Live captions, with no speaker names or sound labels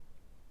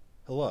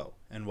Hello,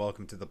 and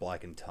welcome to The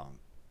Blackened Tongue.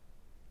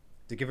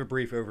 To give a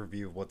brief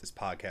overview of what this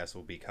podcast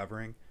will be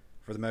covering,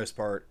 for the most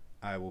part,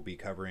 I will be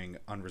covering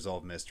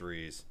unresolved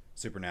mysteries,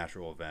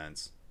 supernatural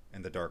events,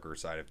 and the darker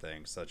side of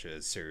things, such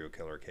as serial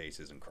killer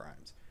cases and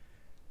crimes.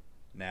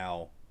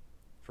 Now,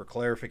 for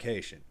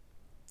clarification,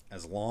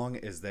 as long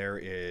as there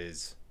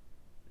is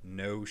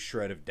no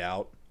shred of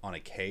doubt on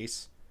a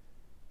case,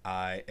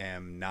 I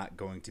am not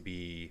going to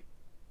be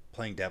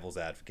playing devil's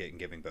advocate and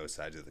giving both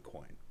sides of the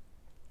coin.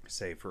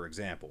 Say, for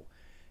example,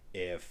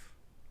 if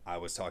I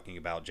was talking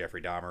about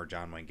Jeffrey Dahmer or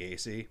John Wayne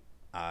Gacy,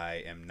 I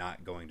am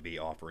not going to be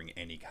offering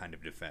any kind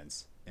of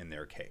defense in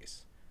their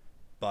case.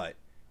 But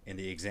in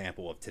the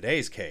example of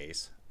today's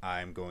case,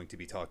 I'm going to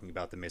be talking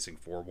about the missing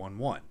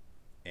 411.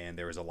 And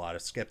there is a lot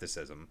of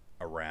skepticism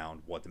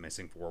around what the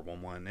missing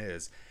 411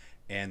 is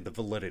and the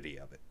validity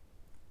of it.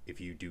 If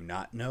you do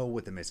not know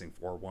what the missing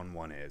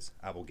 411 is,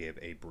 I will give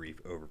a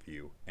brief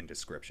overview and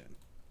description.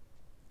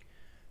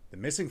 The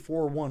missing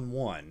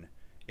 411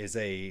 is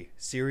a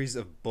series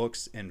of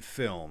books and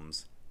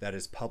films that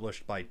is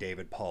published by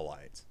David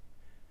Paulides.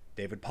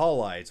 David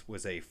Paulides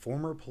was a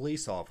former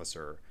police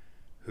officer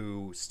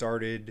who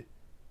started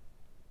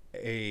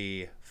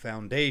a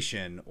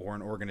foundation or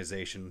an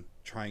organization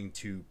trying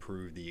to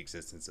prove the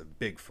existence of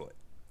Bigfoot.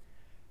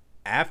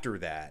 After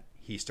that,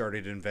 he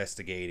started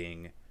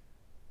investigating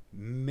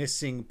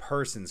missing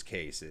persons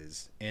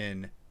cases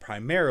in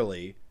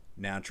primarily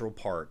natural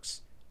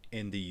parks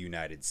in the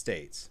United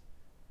States.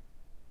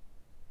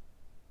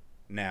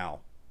 Now,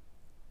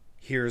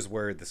 here's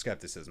where the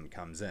skepticism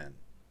comes in.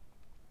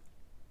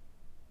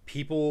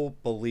 People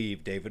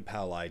believe David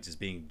Paulides is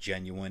being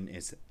genuine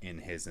in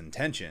his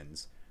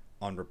intentions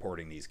on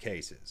reporting these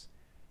cases.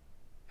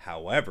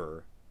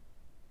 However,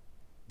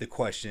 the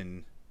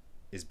question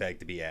is begged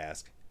to be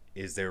asked,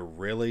 is there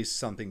really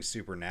something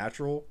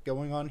supernatural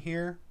going on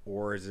here?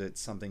 Or is it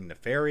something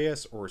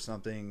nefarious or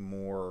something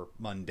more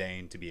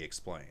mundane to be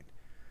explained?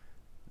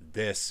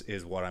 This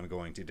is what I'm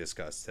going to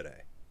discuss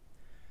today.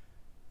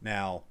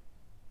 Now,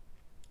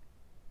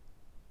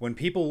 when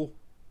people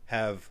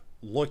have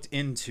looked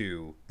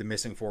into the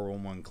missing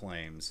 411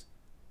 claims,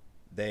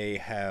 they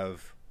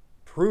have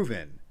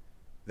proven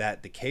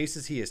that the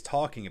cases he is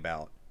talking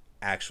about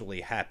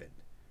actually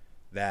happened.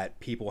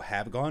 That people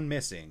have gone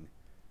missing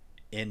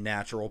in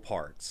natural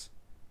parks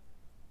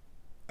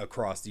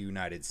across the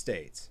United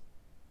States.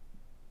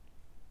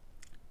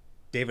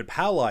 David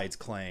Paulides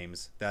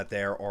claims that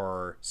there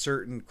are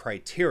certain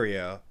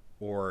criteria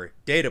or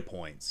data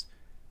points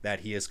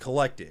that he has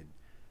collected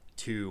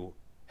to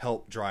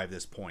help drive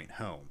this point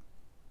home.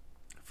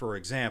 For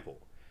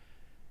example,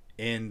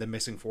 in the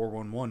Missing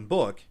 411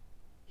 book,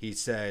 he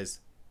says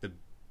the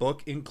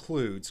book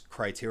includes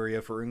criteria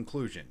for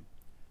inclusion.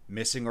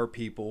 Missing are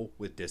people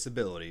with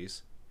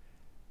disabilities,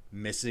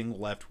 missing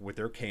left with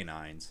their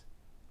canines,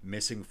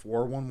 missing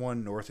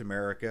 411 North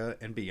America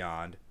and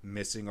beyond,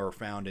 missing are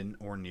found in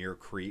or near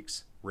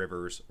creeks,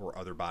 rivers, or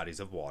other bodies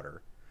of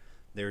water.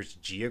 There's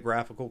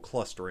geographical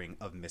clustering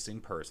of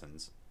missing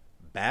persons.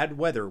 Bad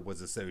weather was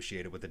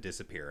associated with the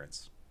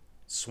disappearance.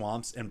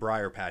 Swamps and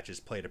briar patches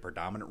played a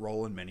predominant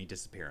role in many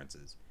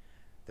disappearances.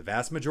 The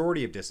vast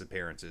majority of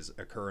disappearances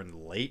occur in the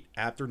late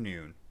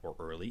afternoon or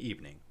early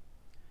evening.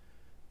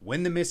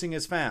 When the missing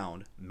is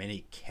found,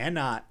 many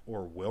cannot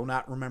or will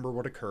not remember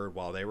what occurred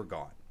while they were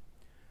gone.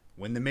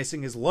 When the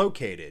missing is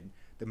located,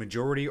 the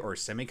majority are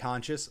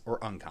semi-conscious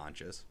or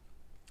unconscious.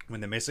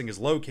 When the missing is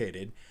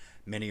located,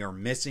 many are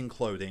missing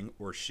clothing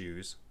or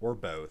shoes or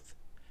both.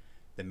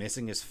 The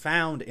missing is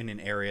found in an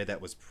area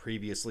that was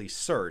previously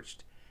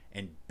searched,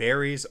 and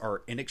berries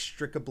are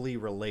inextricably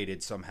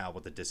related somehow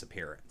with the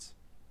disappearance.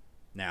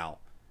 Now,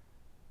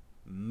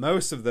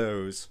 most of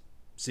those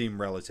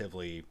seem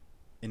relatively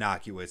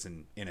innocuous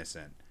and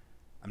innocent.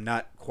 I'm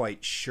not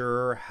quite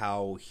sure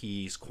how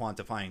he's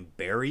quantifying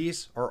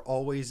berries are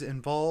always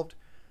involved,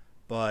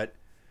 but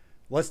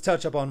let's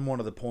touch up on one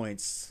of the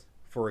points.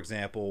 For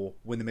example,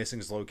 when the missing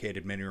is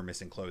located, many are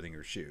missing clothing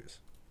or shoes.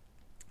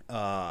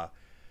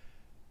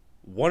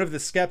 One of the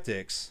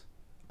skeptics,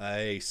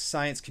 a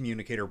science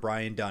communicator,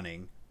 Brian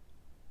Dunning,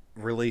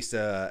 released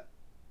a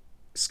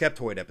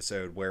Skeptoid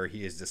episode where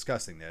he is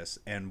discussing this,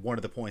 and one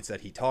of the points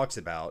that he talks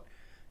about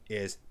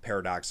is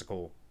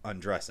paradoxical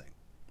undressing.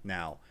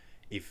 Now,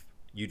 if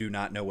you do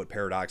not know what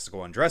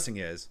paradoxical undressing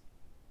is,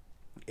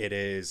 it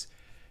is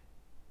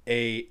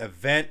a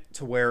event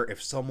to where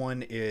if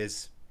someone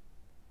is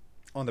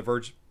on the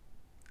verge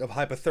of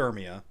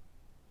hypothermia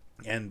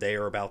and they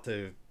are about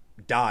to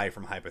die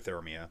from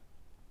hypothermia,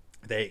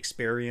 they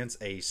experience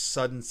a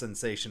sudden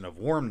sensation of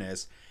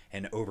warmness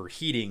and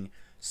overheating,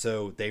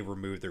 so they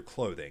remove their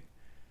clothing.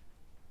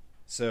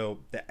 So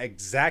the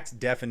exact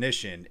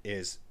definition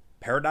is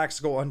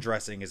paradoxical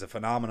undressing is a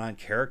phenomenon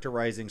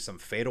characterizing some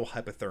fatal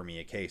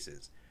hypothermia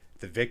cases.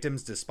 The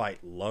victims,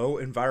 despite low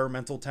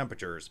environmental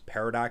temperatures,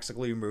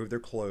 paradoxically remove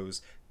their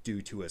clothes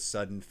due to a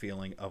sudden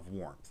feeling of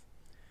warmth.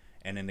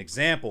 And an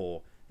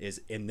example is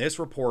in this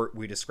report,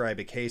 we describe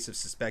a case of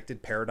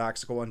suspected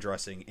paradoxical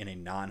undressing in a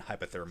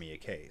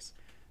non-hypothermia case.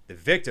 The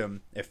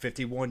victim, a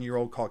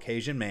 51-year-old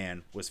Caucasian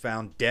man, was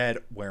found dead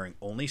wearing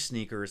only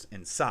sneakers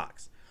and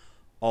socks.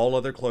 All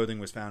other clothing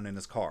was found in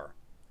his car.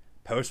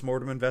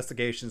 Post-mortem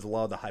investigations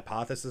allowed the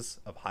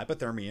hypothesis of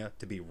hypothermia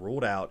to be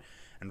ruled out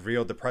and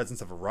revealed the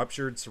presence of a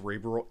ruptured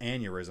cerebral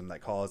aneurysm that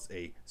caused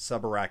a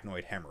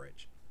subarachnoid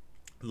hemorrhage,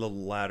 the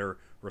latter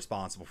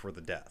responsible for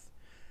the death.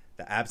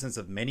 The absence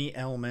of many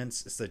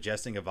elements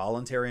suggesting a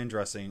voluntary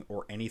undressing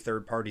or any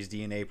third party's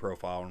DNA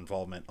profile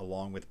involvement,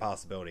 along with the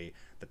possibility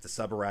that the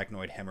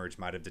subarachnoid hemorrhage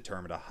might have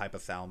determined a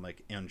hypothalamic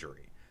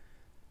injury.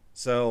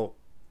 So,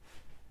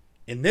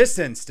 in this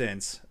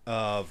instance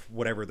of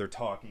whatever they're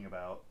talking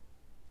about,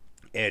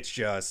 it's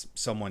just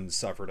someone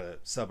suffered a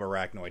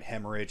subarachnoid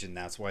hemorrhage, and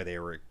that's why they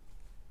were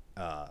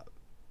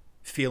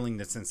feeling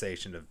the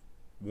sensation of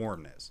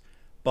warmness.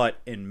 But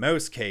in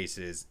most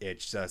cases,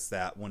 it's just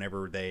that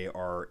whenever they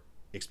are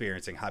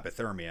experiencing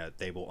hypothermia,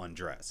 they will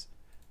undress.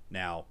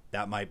 Now,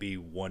 that might be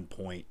one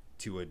point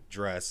to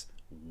address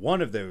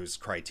one of those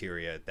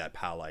criteria that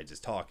Paulides is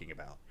talking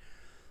about.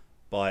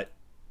 But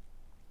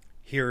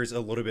here's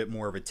a little bit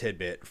more of a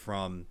tidbit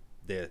from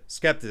the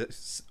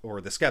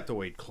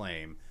skeptoid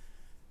claim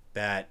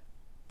that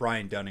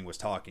Brian Dunning was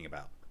talking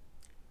about.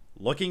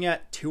 Looking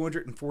at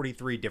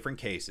 243 different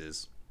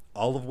cases,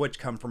 all of which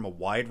come from a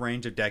wide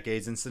range of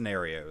decades and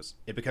scenarios,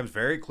 it becomes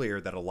very clear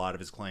that a lot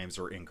of his claims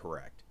are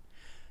incorrect.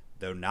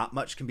 Though not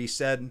much can be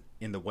said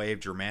in the way of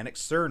Germanic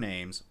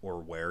surnames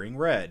or wearing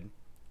red,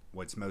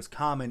 what's most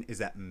common is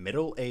that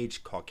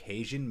middle-aged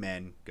Caucasian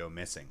men go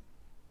missing.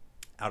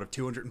 Out of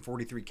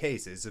 243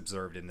 cases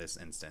observed in this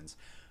instance,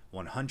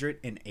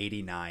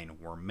 189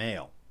 were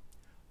male.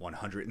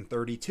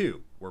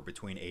 132 were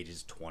between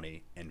ages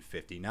 20 and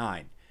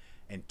 59,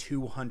 and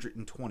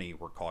 220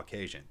 were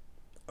Caucasian.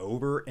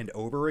 Over and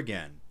over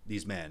again,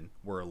 these men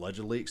were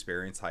allegedly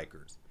experienced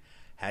hikers,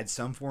 had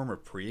some form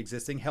of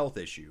pre-existing health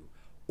issue,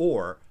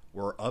 or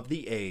were of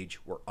the age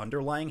where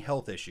underlying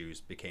health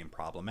issues became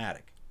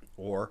problematic,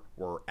 or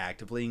were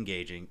actively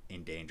engaging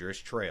in dangerous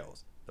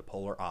trails, the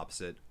polar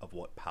opposite of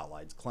what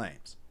Paulides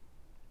claims.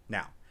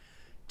 Now,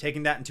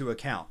 taking that into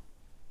account,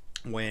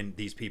 when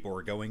these people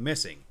are going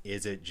missing,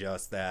 is it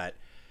just that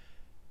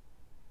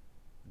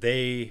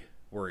they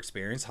were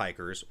experienced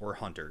hikers or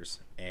hunters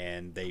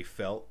and they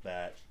felt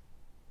that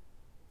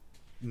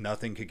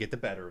nothing could get the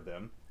better of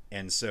them,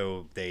 and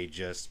so they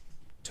just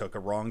took a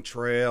wrong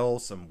trail,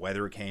 some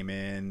weather came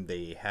in,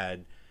 they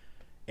had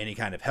any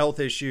kind of health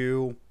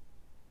issue,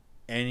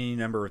 any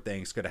number of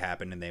things could have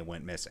happened and they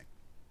went missing?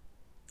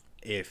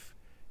 If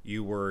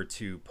you were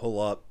to pull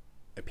up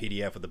a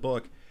PDF of the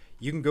book,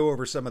 you can go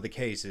over some of the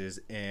cases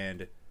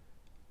and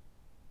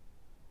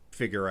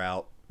figure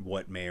out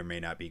what may or may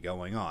not be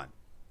going on.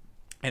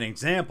 An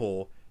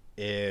example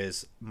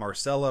is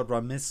Marcella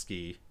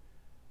Raminsky.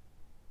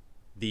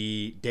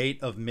 The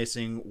date of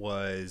missing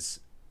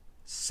was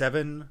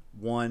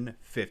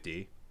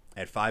 7/1/50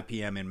 at 5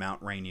 p.m. in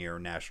Mount Rainier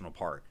National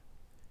Park.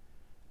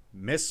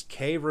 Miss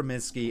Kay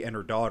Raminsky and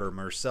her daughter,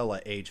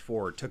 Marcella, age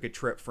 4, took a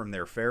trip from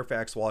their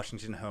Fairfax,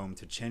 Washington home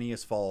to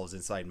Cheneyas Falls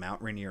inside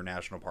Mount Rainier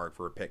National Park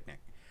for a picnic.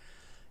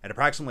 At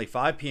approximately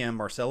 5 p.m.,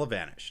 Marcella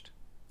vanished.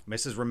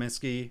 Mrs.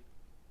 Raminsky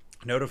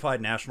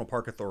notified National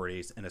Park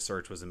authorities and a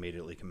search was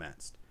immediately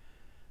commenced.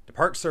 The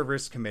Park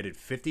Service committed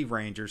 50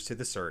 rangers to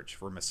the search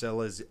for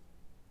Marcella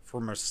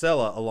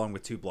along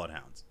with 2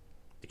 bloodhounds.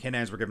 The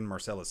canines were given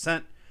Marcella's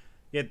scent,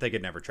 yet they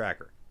could never track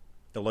her.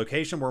 The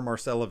location where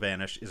Marcella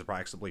vanished is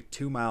approximately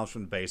 2 miles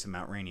from the base of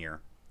Mount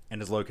Rainier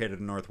and is located on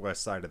the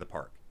northwest side of the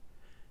park.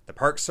 The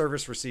Park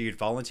Service received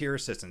volunteer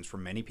assistance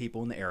from many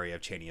people in the area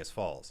of Cheneyas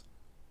Falls.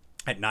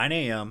 At 9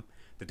 a.m.,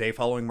 the day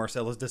following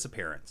Marcella's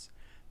disappearance,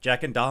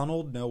 Jack and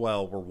Donald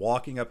Noel were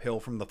walking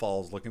uphill from the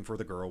falls looking for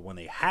the girl when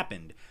they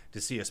happened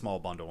to see a small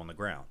bundle on the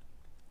ground.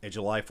 A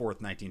July 4th,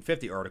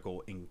 1950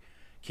 article in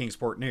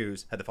Kingsport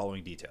News had the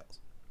following details.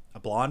 A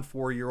blonde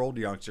 4-year-old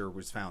youngster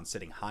was found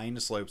sitting high in the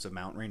slopes of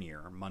Mount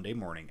Rainier Monday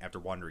morning after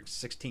wandering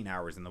 16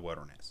 hours in the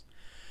wilderness.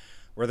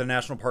 Where the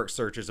National Park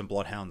searches and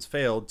bloodhounds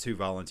failed, 2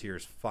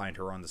 volunteers find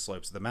her on the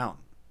slopes of the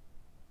mountain.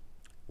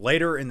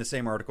 Later in the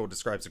same article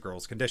describes the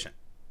girl's condition.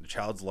 The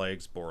child's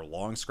legs bore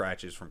long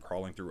scratches from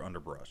crawling through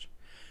underbrush.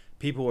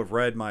 People who have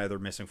read my other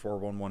Missing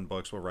 411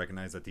 books will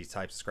recognize that these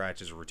types of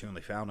scratches are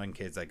routinely found on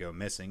kids that go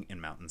missing in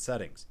mountain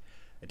settings.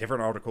 A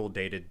different article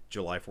dated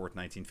July 4th,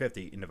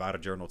 1950 in Nevada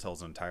Journal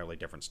tells an entirely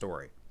different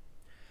story.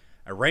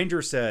 A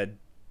ranger said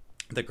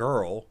the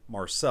girl,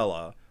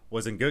 Marcella,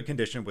 was in good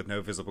condition with no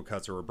visible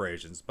cuts or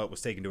abrasions, but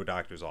was taken to a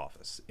doctor's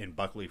office in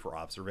Buckley for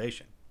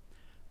observation.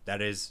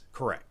 That is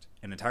correct.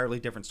 An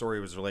entirely different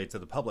story was relayed to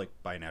the public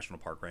by a National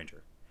Park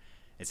ranger.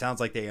 It sounds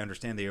like they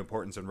understand the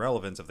importance and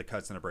relevance of the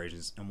cuts and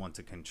abrasions and want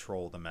to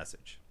control the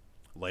message.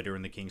 Later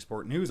in the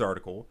Kingsport News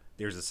article,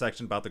 there's a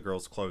section about the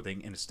girl's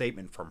clothing and a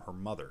statement from her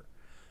mother.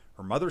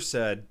 Her mother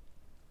said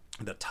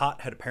the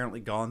tot had apparently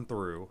gone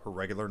through her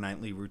regular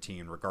nightly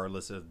routine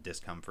regardless of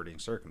discomforting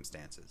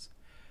circumstances.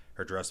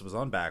 Her dress was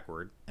on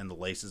backward, and the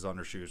laces on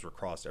her shoes were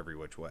crossed every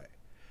which way.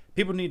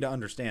 People need to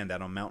understand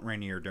that on Mount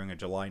Rainier during a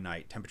July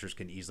night, temperatures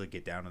can easily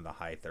get down in the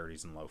high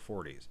 30s and low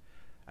 40s.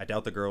 I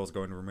doubt the girl is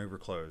going to remove her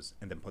clothes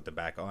and then put them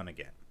back on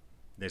again.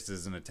 This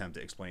is an attempt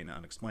to explain the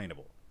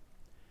unexplainable.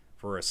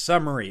 For a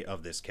summary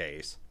of this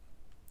case,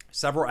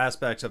 several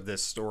aspects of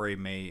this story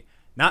may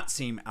not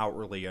seem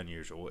outwardly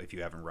unusual if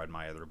you haven't read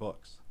my other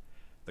books.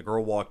 The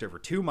girl walked over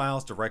 2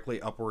 miles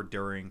directly upward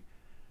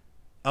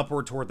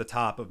toward the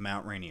top of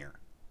Mount Rainier.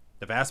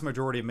 The vast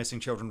majority of missing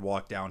children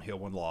walk downhill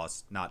when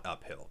lost, not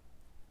uphill.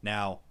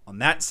 Now, on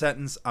that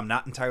sentence, I'm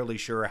not entirely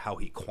sure how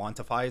he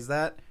quantifies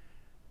that,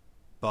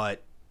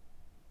 but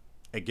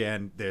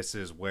again, this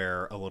is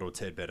where a little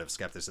tidbit of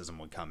skepticism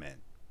would come in.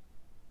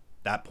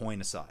 That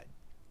point aside,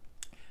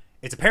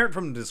 it's apparent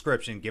from the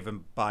description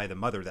given by the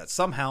mother that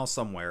somehow,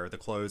 somewhere, the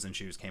clothes and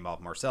shoes came off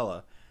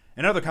Marcella,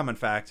 another common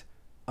fact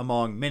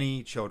among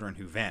many children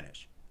who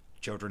vanish.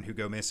 Children who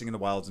go missing in the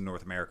wilds in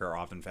North America are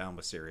often found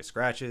with serious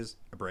scratches,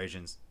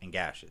 abrasions, and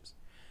gashes.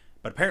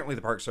 But apparently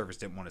the Park Service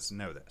didn't want us to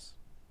know this.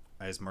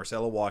 As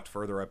Marcella walked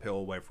further uphill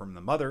away from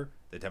the mother,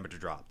 the temperature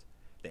dropped.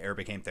 The air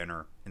became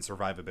thinner, and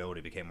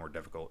survivability became more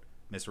difficult.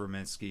 Miss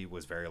Rominsky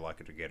was very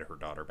lucky to get her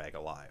daughter back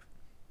alive.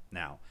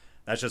 Now,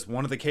 that's just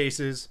one of the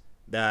cases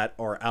that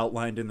are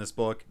outlined in this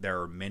book.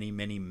 There are many,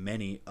 many,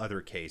 many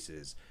other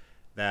cases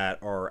that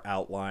are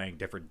outlining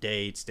different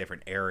dates,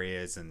 different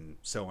areas, and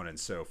so on and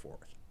so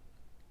forth.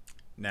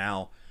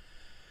 Now,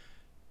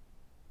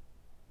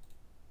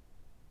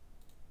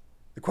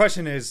 the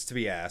question is to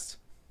be asked,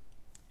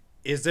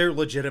 is there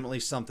legitimately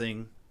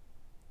something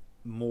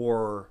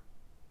more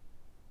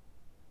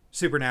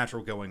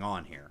supernatural going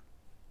on here?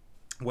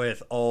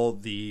 With all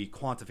the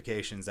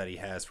quantifications that he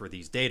has for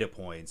these data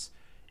points,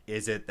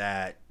 is it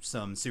that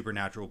some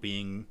supernatural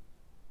being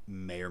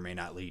may or may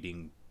not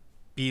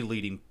be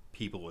leading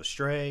people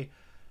astray?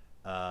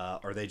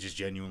 Are they just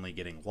genuinely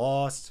getting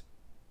lost?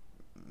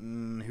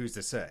 Who's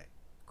to say?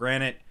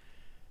 Granted,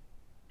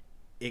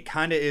 it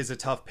kind of is a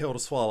tough pill to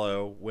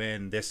swallow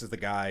when this is the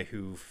guy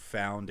who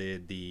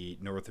founded the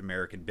North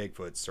American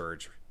Bigfoot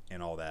search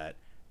and all that.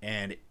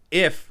 And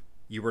if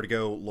you were to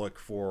go look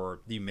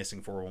for the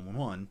missing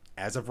 411,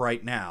 as of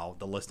right now,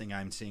 the listing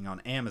I'm seeing on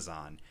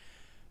Amazon,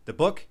 the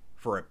book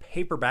for a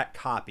paperback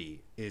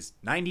copy is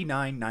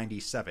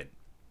 $99.97.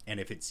 And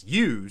if it's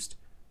used,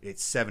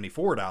 it's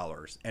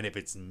 $74. And if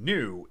it's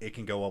new, it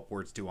can go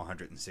upwards to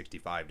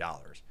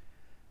 $165.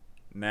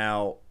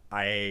 Now,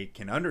 I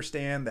can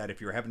understand that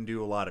if you're having to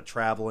do a lot of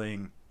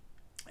traveling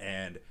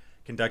and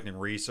conducting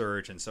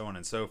research and so on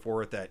and so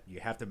forth, that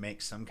you have to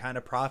make some kind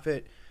of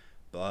profit.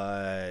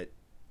 But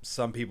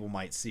some people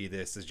might see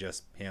this as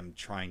just him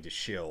trying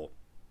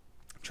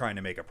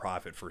to make a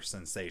profit for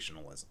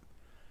sensationalism.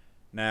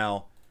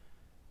 Now,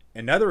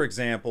 another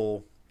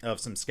example of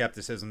some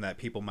skepticism that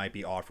people might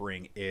be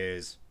offering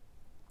is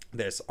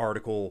this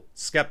article,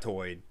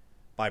 Skeptoid,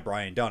 by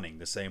Brian Dunning,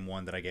 the same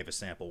one that I gave a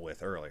sample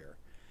with earlier.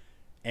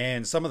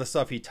 And some of the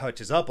stuff he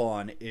touches up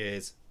on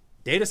is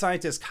data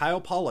scientist Kyle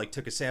Pollack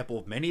took a sample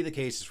of many of the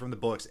cases from the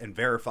books and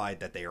verified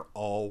that they are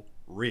all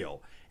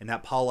real, and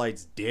that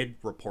Paulides did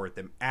report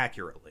them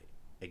accurately.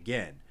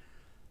 Again,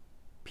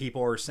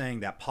 people are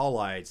saying that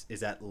Paulides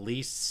is at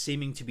least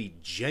seeming to be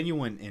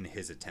genuine in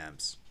his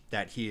attempts,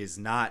 that he is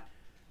not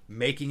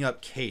making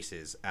up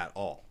cases at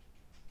all.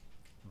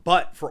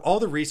 But for all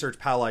the research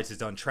Paulides has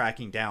done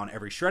tracking down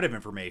every shred of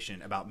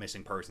information about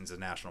missing persons in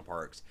national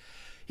parks,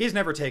 he's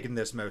never taken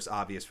this most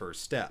obvious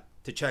first step,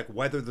 to check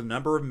whether the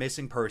number of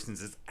missing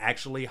persons is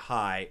actually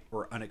high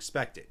or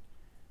unexpected.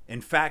 In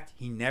fact,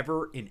 he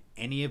never in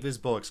any of his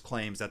books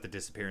claims that the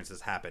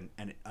disappearances happen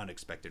at an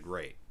unexpected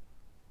rate.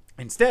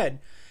 Instead,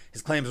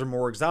 his claims are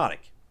more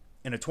exotic.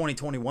 In a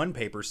 2021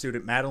 paper,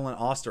 student Madeline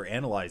Oster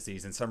analyzed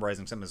these and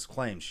summarizing some of his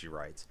claims, she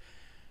writes,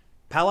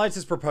 Paulides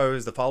has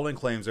proposed the following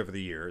claims over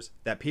the years: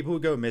 that people who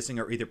go missing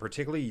are either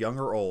particularly young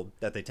or old,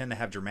 that they tend to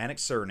have Germanic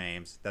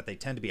surnames, that they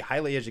tend to be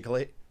highly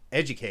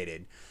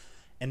educated,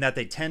 and that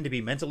they tend to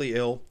be mentally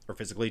ill or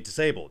physically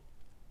disabled,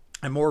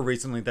 and more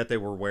recently that they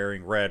were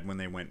wearing red when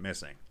they went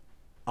missing.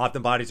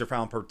 Often bodies are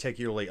found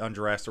particularly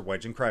undressed or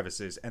wedged in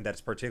crevices, and that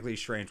it's particularly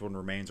strange when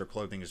remains or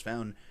clothing is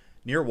found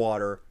near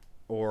water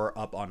or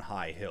up on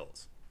high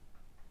hills.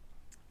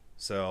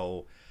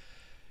 So,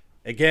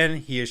 again,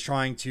 he is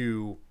trying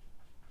to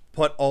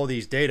put all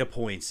these data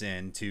points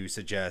in to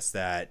suggest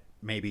that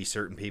maybe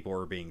certain people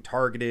are being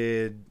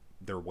targeted,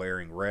 they're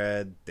wearing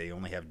red, they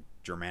only have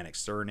Germanic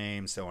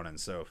surnames, so on and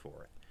so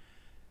forth.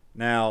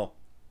 Now,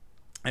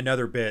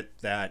 another bit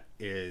that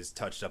is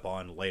touched up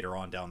on later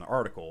on down the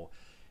article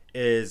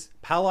is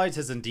Paulides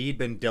has indeed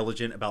been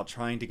diligent about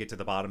trying to get to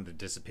the bottom of the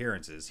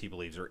disappearances he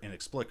believes are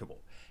inexplicable.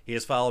 He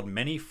has filed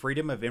many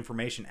Freedom of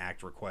Information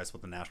Act requests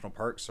with the National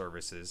Park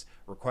Services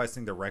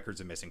requesting the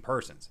records of missing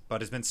persons, but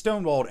has been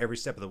stonewalled every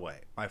step of the way.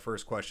 My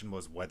first question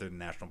was whether the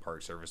National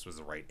Park Service was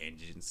the right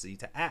agency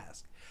to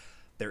ask.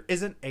 There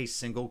isn't a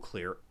single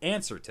clear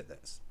answer to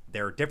this.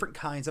 There are different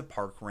kinds of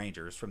park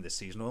rangers, from the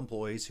seasonal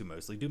employees who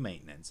mostly do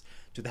maintenance,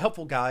 to the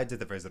helpful guides at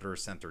the visitor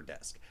center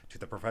desk, to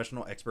the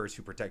professional experts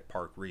who protect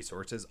park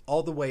resources,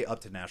 all the way up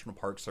to National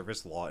Park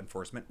Service law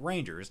enforcement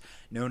rangers,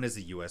 known as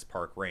the U.S.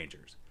 Park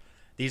Rangers.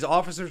 These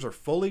officers are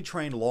fully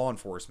trained law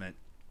enforcement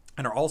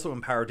and are also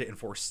empowered to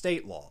enforce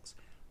state laws.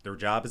 Their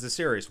job is a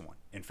serious one.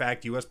 In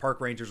fact, U.S. park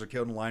rangers are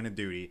killed in line of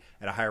duty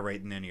at a higher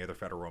rate than any other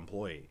federal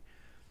employee.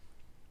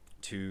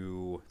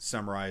 To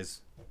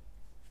summarize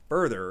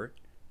further,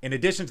 in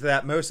addition to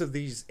that, most of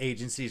these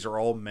agencies are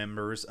all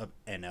members of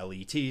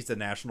NLETs, the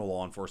National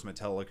Law Enforcement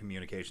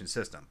Telecommunications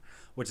System,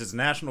 which is a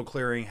national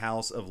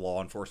clearinghouse of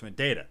law enforcement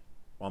data.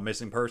 While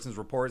missing persons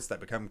reports that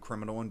become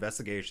criminal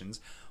investigations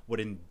would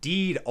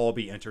indeed all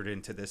be entered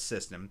into this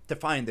system, to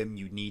find them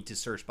you need to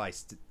search by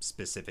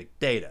specific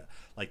data,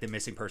 like the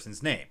missing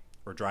person's name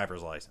or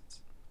driver's license.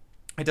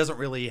 It doesn't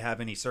really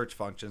have any search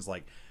functions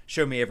like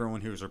show me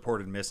everyone who was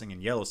reported missing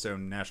in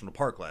Yellowstone National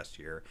Park last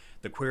year.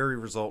 The query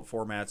result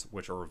formats,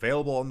 which are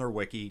available on their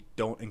wiki,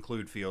 don't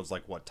include fields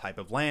like what type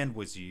of land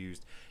was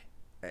used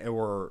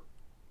or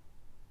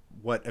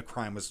what a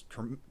crime was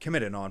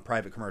committed on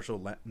private,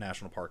 commercial,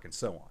 national park, and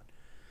so on.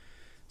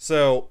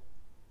 So,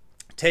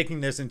 taking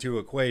this into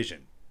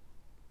equation,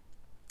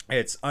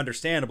 it's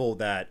understandable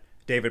that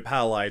David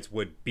Paulides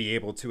would be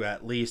able to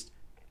at least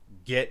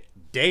get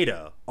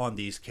data on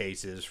these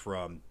cases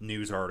from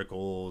news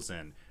articles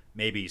and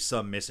maybe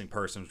some missing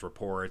persons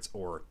reports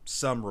or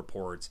some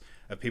reports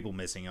of people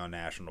missing on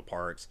national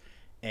parks.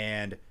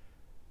 And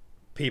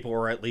people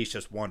are at least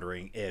just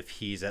wondering if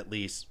he's at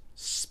least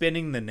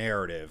spinning the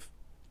narrative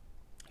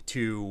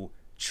to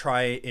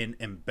try and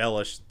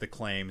embellish the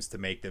claims to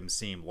make them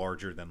seem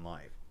larger than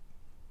life.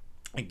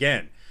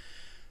 Again,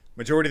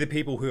 majority of the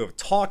people who have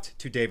talked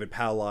to David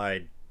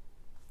Paulides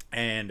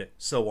and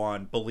so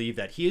on believe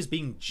that he is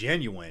being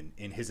genuine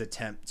in his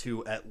attempt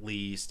to at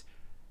least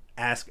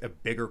ask a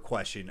bigger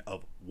question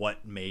of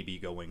what may be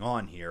going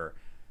on here.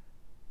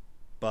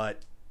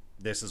 But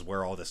this is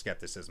where all the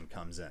skepticism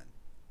comes in.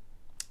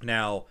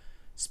 Now,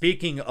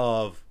 speaking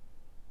of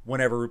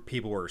whenever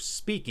people are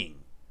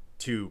speaking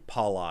to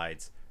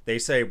Paulides, they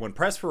say when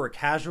pressed for a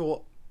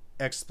casual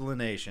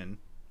explanation,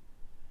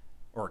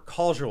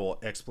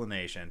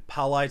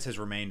 Paulides has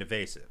remained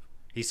evasive.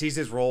 He sees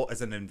his role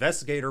as an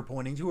investigator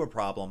pointing to a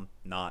problem,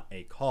 not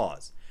a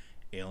cause.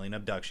 Alien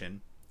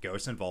abduction,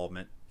 ghost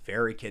involvement,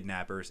 fairy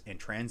kidnappers, and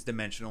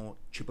transdimensional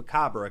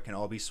chupacabra can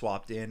all be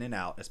swapped in and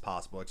out as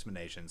possible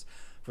explanations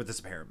for this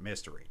apparent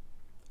mystery.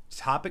 The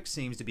topic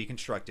seems to be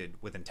constructed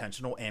with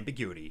intentional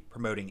ambiguity,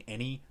 promoting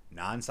any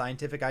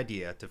non-scientific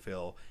idea to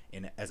fill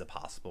in as a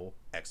possible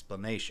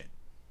explanation.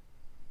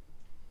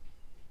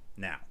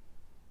 Now,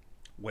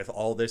 with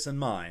all this in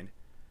mind,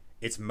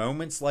 it's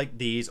moments like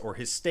these or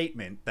his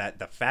statement that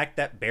the fact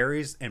that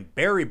berries and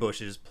berry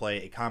bushes play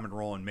a common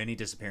role in many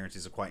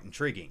disappearances are quite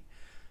intriguing.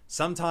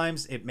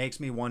 Sometimes it makes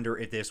me wonder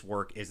if this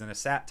work isn't a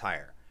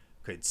satire.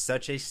 Could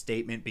such a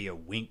statement be a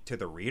wink to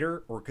the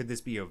reader, or could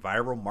this be a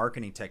viral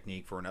marketing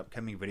technique for an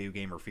upcoming video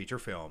game or feature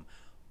film?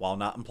 While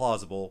not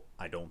implausible,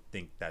 I don't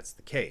think that's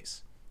the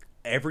case.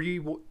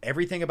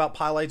 Everything about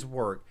Paulides'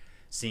 work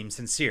seems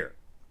sincere.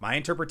 My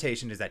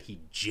interpretation is that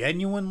he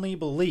genuinely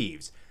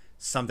believes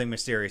something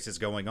mysterious is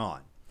going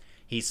on.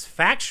 He's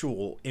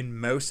factual in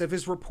most of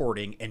his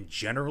reporting and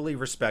generally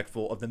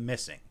respectful of the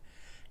missing.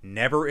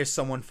 Never is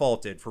someone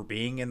faulted for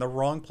being in the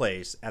wrong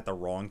place at the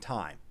wrong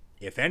time.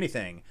 If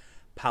anything,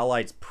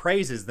 Paulides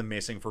praises the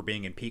missing for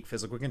being in peak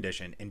physical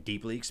condition and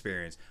deeply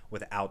experienced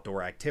with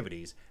outdoor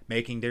activities,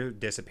 making their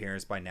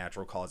disappearance by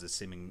natural causes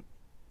seeming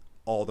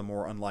all the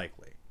more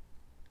unlikely.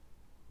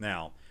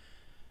 Now,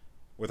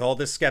 with all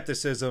this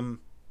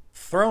skepticism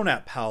thrown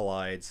at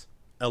Paulides,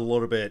 a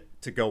little bit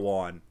to go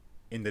on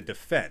in the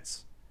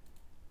defense.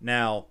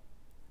 Now,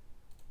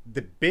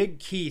 the big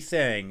key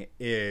thing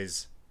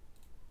is,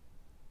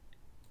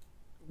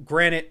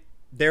 granted,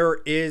 there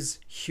is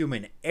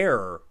human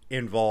error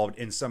involved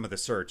in some of the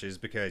searches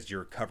because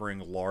you're covering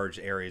large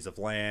areas of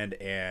land,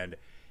 and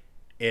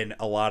in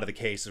a lot of the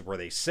cases where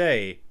they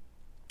say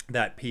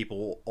that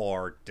people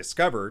are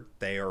discovered,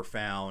 they are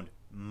found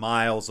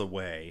miles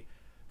away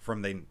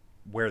from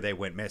where they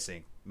went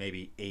missing,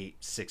 maybe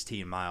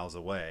 16 miles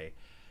away.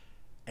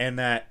 And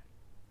that,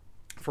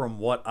 from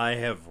what I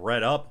have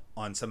read up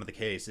on some of the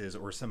cases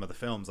or some of the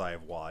films I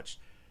have watched,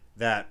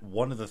 that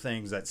one of the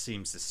things that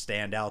seems to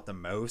stand out the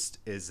most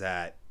is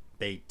that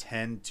they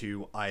tend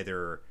to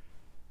either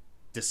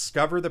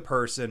discover the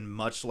person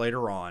much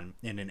later on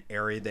in an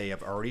area they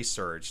have already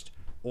searched,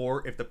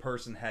 or if the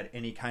person had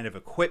any kind of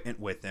equipment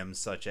with them,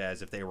 such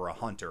as if they were a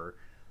hunter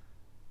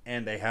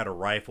and they had a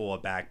rifle, a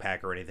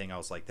backpack, or anything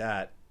else like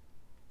that,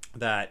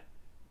 that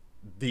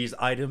these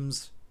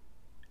items,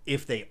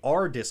 if they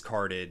are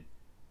discarded,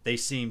 they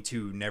seem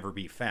to never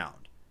be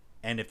found.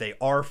 And if they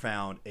are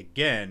found,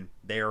 again,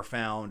 they are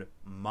found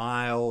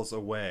miles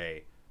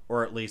away,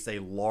 or at least a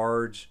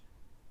large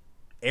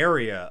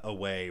area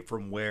away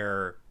from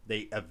where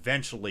they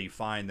eventually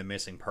find the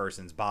missing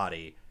person's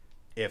body,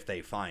 if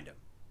they find him.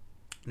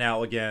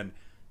 Now, again,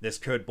 this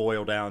could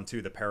boil down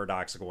to the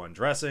paradoxical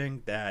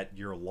undressing, that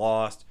you're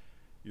lost,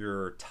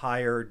 you're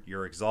tired,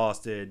 you're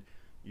exhausted,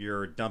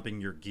 you're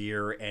dumping your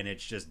gear, and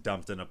it's just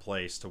dumped in a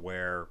place to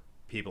where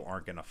people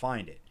aren't going to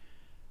find it.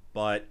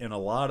 But in a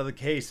lot of the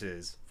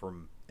cases,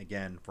 from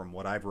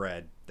what I've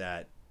read,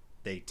 that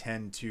they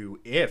tend to,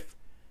 if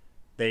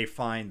they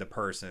find the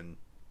person's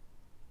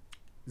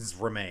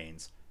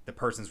remains,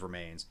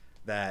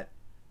 that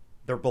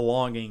their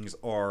belongings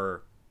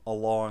are a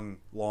long,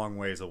 long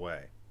ways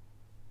away.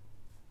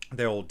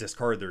 They'll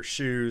discard their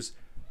shoes,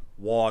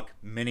 walk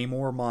many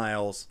more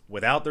miles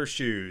without their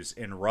shoes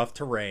in rough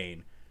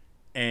terrain,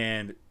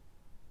 and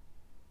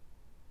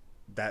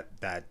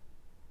that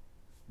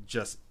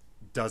just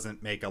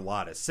doesn't make a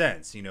lot of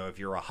sense. You know, if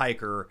you're a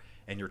hiker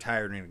and you're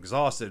tired and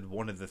exhausted,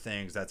 one of the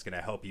things that's going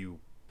to help you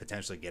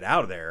potentially get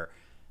out of there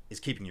is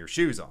keeping your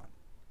shoes on,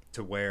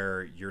 to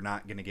where you're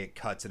not going to get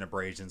cuts and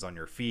abrasions on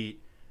your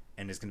feet,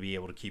 and it's going to be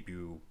able to keep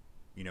you,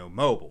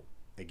 mobile.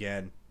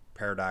 Again,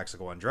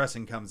 paradoxical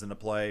undressing comes into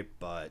play,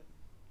 but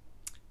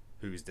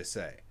who's to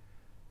say?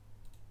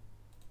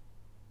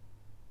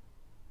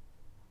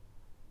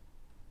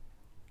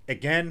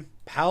 Again,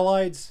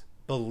 Palides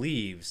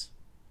believes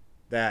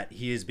that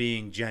he is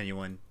being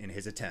genuine in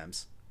his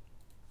attempts,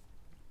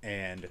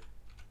 and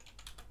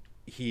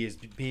he is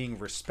being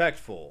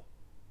respectful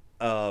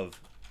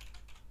of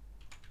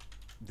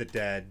the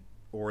dead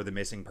or the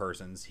missing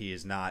persons. He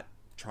is not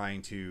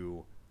trying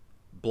to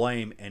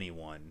blame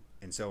anyone,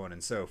 and so on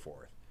and so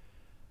forth.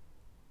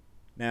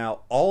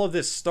 Now, all of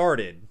this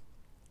started,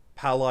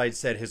 Palides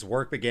said his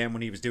work began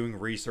when he was doing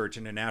research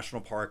in a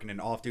national park, and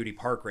an off-duty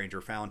park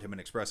ranger found him and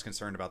expressed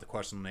concern about the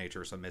questionable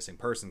nature of some missing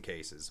person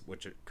cases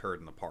which occurred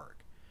in the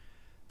park.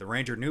 The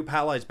ranger knew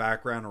Palides'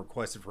 background and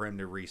requested for him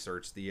to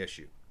research the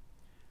issue.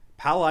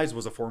 Palides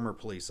was a former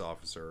police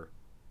officer,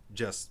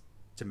 just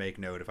to make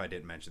note if I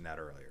didn't mention that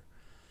earlier.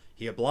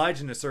 He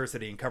obliged and asserts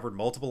that he uncovered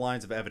multiple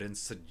lines of evidence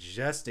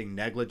suggesting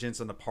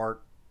negligence on the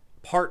part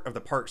of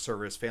the Park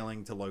Service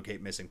failing to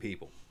locate missing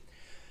people.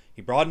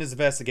 He broadened his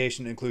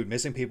investigation to include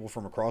missing people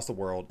from across the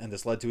world, and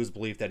this led to his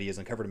belief that he has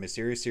uncovered a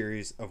mysterious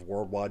series of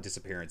worldwide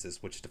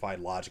disappearances which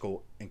defied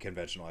logical and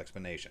conventional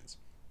explanations.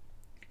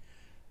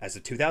 As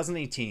of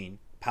 2018,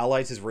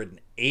 Palides has written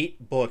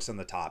 8 books on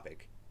the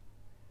topic.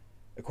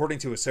 According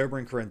to a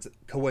sobering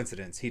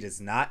coincidence, he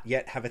does not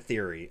yet have a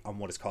theory on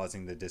what is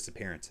causing the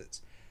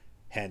disappearances.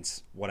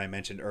 Hence, what I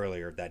mentioned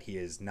earlier, that he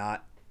is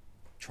not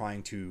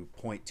trying to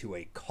point to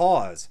a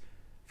cause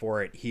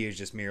for it, he is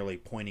just merely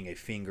pointing a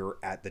finger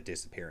at the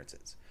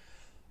disappearances.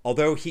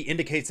 Although he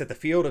indicates that the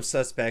field of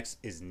suspects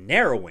is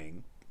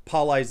narrowing,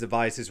 Palides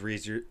advises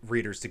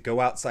readers to go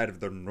outside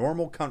of their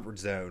normal comfort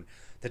zone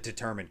to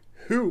determine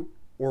who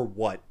or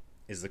what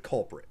is the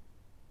culprit.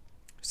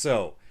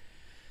 So,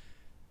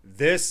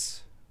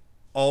 this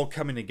all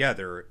coming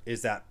together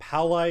is that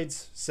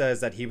Palides says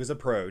that he was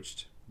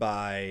approached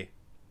by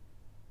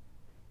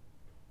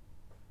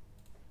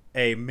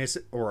a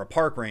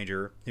park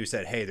ranger who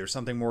said, "Hey, there's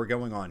something more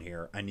going on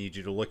here. I need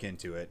you to look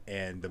into it."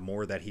 And the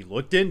more that he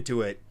looked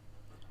into it,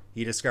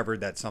 he discovered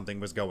that something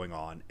was going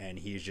on, and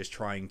he's just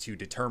trying to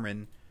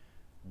determine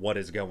what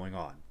is going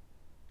on.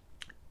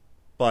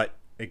 But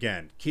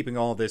again, keeping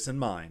all this in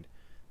mind,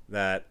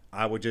 that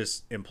I would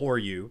just implore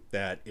you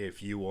that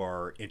if you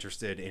are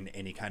interested in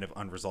any kind of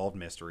unresolved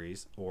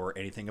mysteries or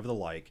anything of the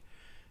like,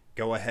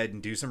 go ahead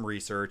and do some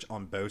research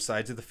on both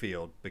sides of the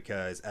field,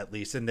 because at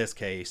least in this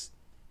case,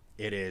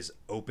 it is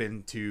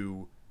open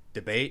to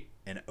debate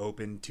and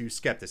open to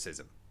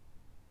skepticism.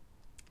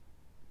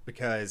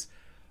 Because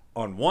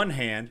on one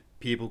hand,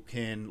 people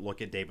can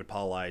look at David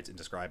Palides and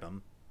describe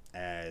him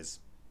as,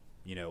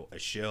 a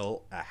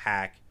shill, a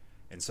hack,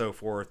 and so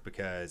forth,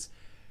 because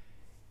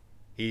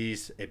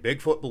he's a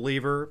Bigfoot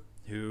believer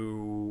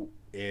who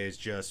is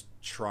just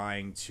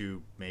trying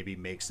to maybe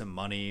make some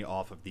money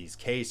off of these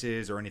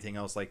cases or anything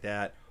else like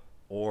that.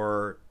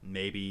 Or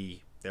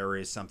maybe there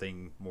is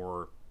something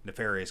more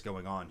nefarious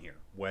going on here,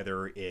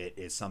 whether it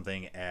is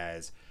something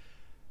as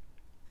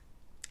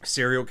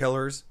serial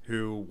killers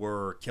who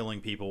were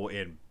killing people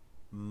in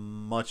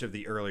much of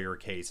the earlier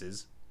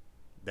cases,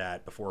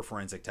 that before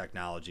forensic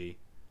technology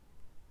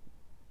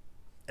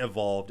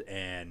evolved,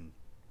 and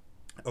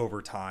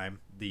over time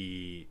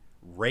the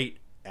rate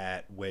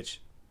at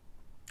which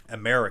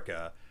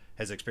America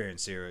has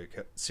experienced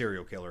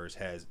serial killers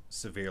has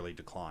severely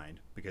declined,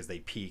 because they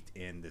peaked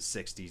in the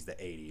 60s, the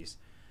 80s.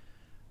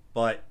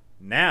 But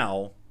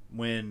now,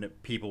 when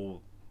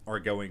people are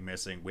going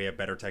missing, we have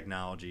better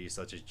technology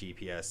such as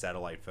GPS,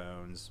 satellite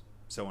phones,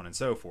 so on and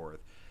so forth.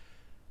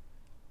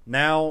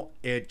 Now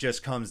it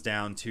just comes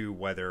down to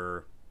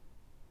whether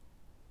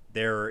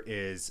there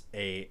is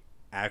a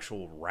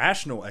actual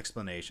rational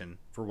explanation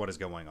for what is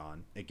going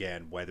on.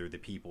 Again, whether the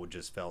people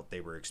just felt they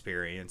were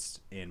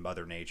experienced in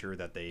Mother Nature,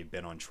 that they've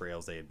been on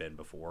trails they had been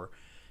before,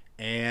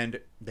 and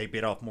they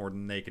bit off more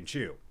than they can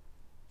chew.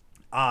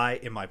 I,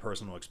 in my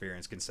personal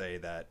experience, can say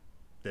that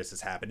this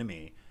has happened to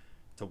me,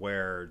 to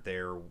where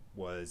there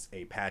was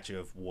a patch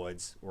of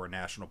woods or a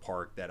national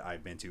park that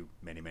I've been to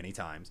many, many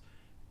times.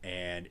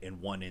 And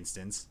in one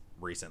instance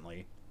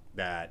recently,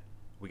 that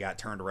we got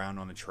turned around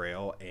on the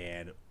trail,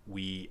 and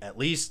we at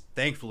least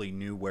thankfully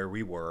knew where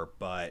we were,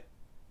 but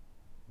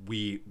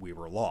we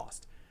were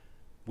lost.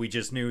 We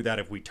just knew that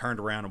if we turned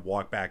around and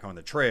walked back on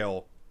the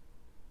trail,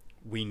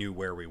 we knew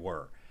where we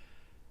were.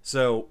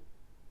 So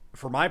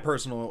for my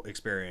personal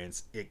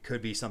experience, it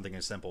could be something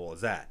as simple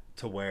as that,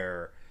 to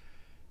where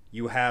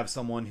you have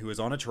someone who is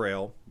on a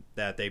trail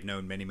that they've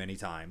known many, many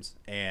times,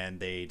 and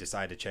they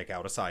decide to check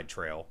out a side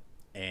trail,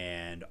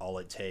 and all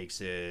it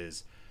takes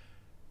is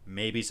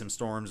maybe some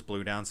storms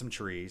blew down some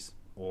trees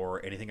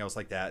or anything else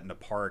like that, and the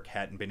park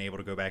hadn't been able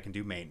to go back and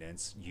do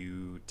maintenance.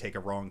 You take a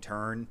wrong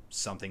turn,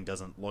 something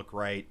doesn't look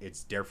right,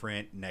 it's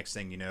different. Next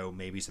thing you know,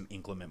 maybe some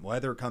inclement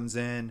weather comes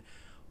in,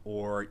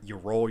 or you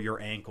roll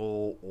your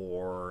ankle,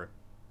 or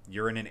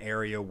you're in an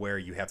area where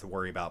you have to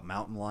worry about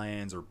mountain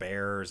lions or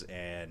bears,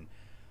 and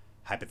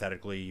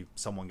hypothetically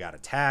someone got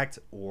attacked,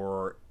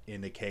 or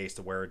in the case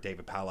to where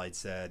David Powlide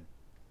said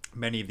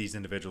many of these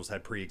individuals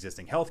had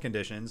pre-existing health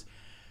conditions.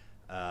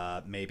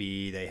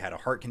 Maybe they had a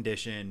heart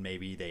condition,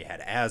 maybe they had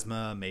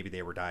asthma, maybe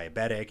they were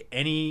diabetic.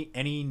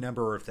 Any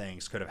number of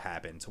things could have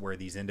happened to where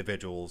these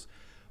individuals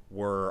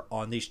were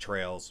on these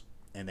trails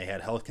and they had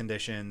health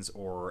conditions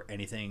or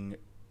anything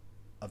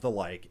of the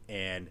like,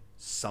 and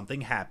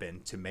something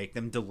happened to make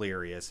them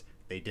delirious.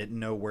 They didn't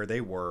know where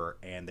they were,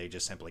 and they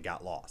just simply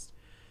got lost.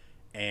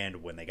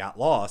 And when they got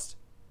lost,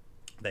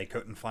 they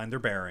couldn't find their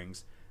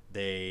bearings.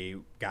 They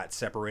got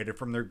separated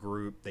from their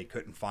group. They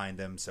couldn't find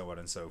them, so on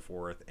and so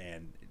forth.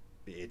 And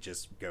it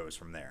just goes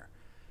from there.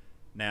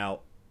 Now,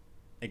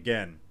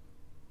 again,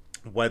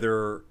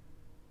 whether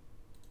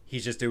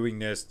he's just doing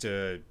this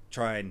to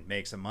try and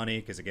make some money,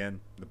 because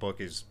again, the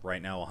book is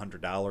right now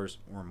 $100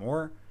 or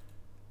more,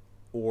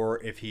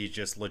 or if he's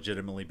just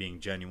legitimately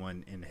being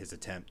genuine in his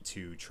attempt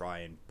to try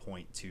and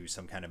point to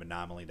some kind of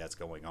anomaly that's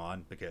going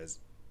on, because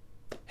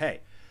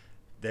hey,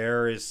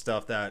 there is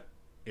stuff that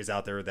is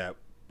out there that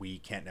we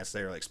can't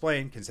necessarily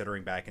explain,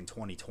 considering back in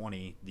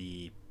 2020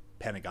 the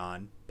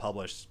Pentagon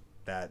published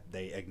that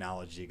they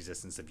acknowledge the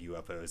existence of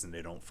UFOs and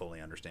they don't fully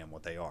understand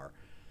what they are.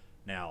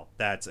 Now,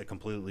 that's a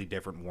completely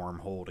different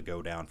wormhole to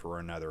go down for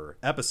another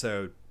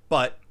episode,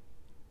 but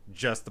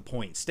just the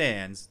point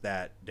stands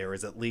that there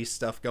is at least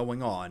stuff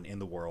going on in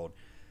the world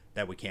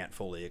that we can't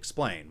fully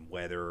explain.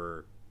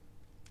 Whether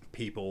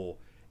people,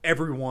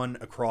 everyone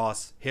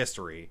across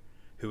history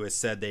who has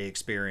said they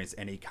experienced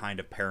any kind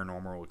of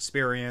paranormal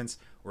experience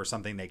or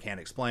something they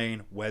can't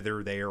explain,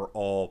 whether they are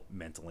all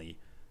mentally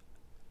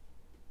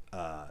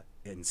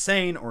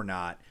insane or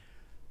not,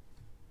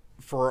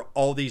 for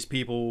all these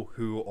people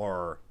who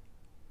are,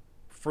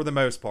 for the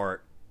most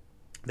part,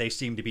 they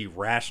seem to be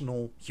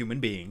rational human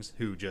beings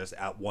who just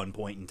at one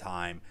point in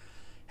time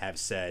have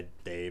said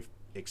they've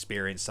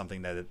experienced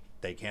something that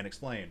they can't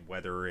explain,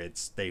 whether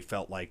it's they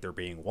felt like they're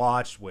being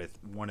watched with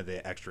one of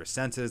the extra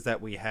senses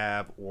that we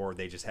have, or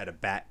they just had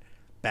a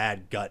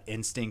bad gut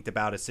instinct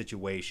about a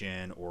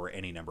situation, or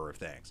any number of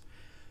things.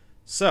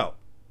 So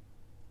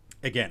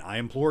again, I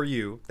implore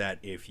you that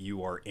if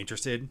you are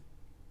interested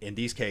in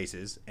these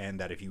cases, and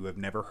that if you have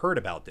never heard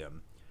about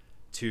them,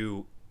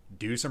 to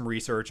do some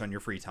research on your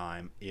free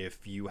time.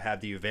 If you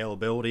have the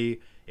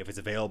availability, if it's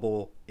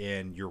available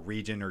in your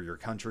region or your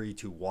country,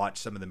 to watch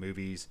some of the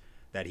movies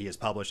that he has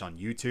published on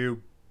YouTube,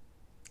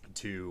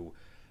 to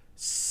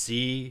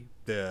see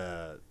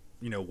the,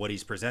 what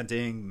he's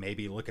presenting,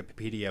 maybe look at the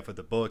PDF of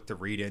the book to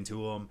read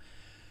into them,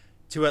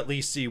 to at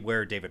least see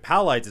where David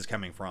Powlide is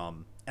coming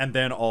from, and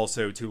then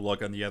also to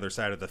look on the other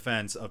side of the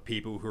fence of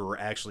people who are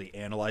actually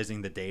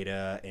analyzing the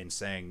data and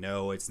saying,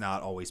 no, it's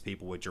not always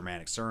people with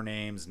Germanic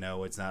surnames.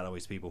 No, it's not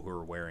always people who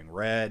are wearing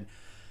red.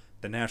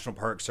 The National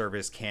Park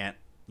Service can't,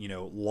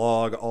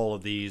 log all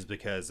of these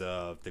because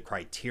of the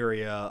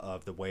criteria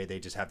of the way they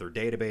just have their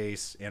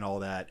database and all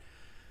that.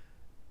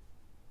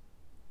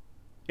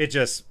 It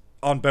just,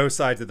 on both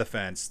sides of the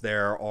fence,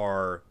 there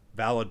are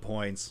valid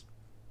points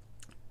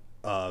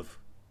of,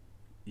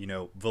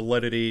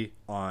 validity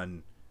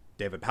on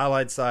David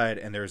Powlide's side,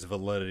 and there's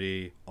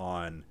validity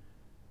on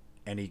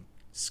any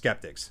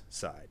skeptic's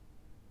side.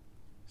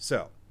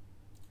 So,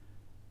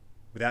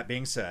 with that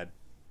being said,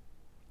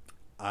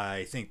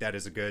 I think that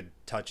is a good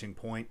touching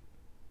point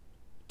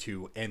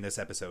to end this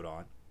episode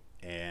on.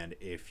 And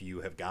if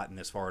you have gotten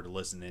this far to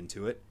listen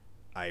into it,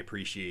 I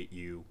appreciate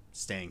you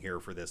staying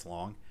here for this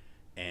long,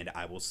 and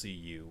I will see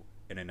you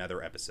in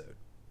another episode.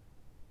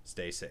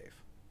 Stay safe.